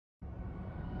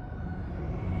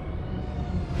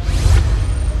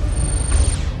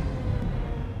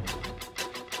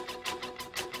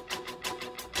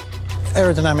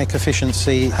Aerodynamic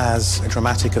efficiency has a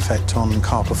dramatic effect on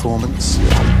car performance.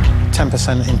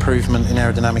 10% improvement in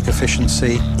aerodynamic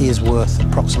efficiency is worth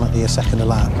approximately a second a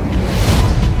lap.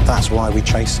 That's why we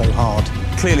chase so hard.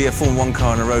 Clearly a Formula 1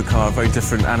 car and a road car are very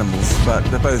different animals, but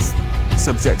they're both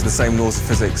subject to the same laws of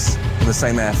physics and the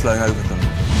same air flowing over them.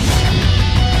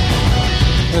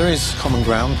 There is common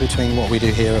ground between what we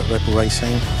do here at Red Bull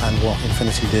Racing and what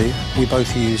Infiniti do. We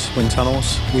both use wind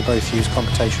tunnels, we both use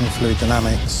computational fluid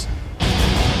dynamics.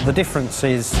 The difference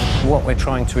is what we're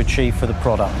trying to achieve for the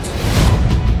product.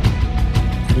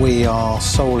 We are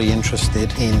solely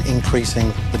interested in increasing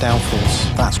the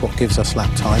downforce. That's what gives us lap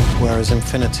time, whereas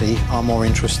Infiniti are more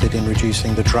interested in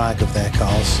reducing the drag of their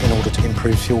cars in order to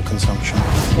improve fuel consumption.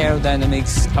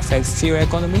 Aerodynamics affects fuel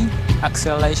economy,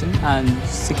 acceleration, and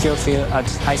secure fuel at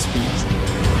high speed.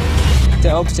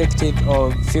 The objective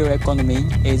of fuel economy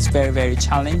is very, very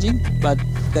challenging, but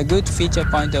the good feature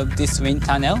point of this wind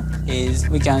tunnel is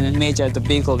we can measure the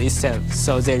vehicle itself,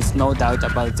 so there is no doubt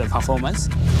about the performance.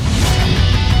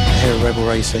 Here at Red Bull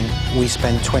Racing, we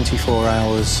spend 24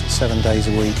 hours, 7 days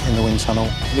a week in the wind tunnel.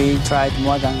 We tried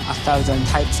more than 1,000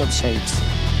 types of shapes.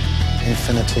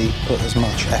 Infiniti put as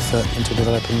much effort into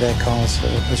developing their cars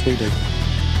as we do.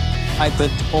 I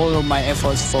put all of my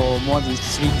efforts for more than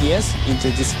 3 years into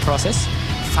this process.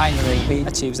 Finally, we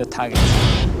achieved the target.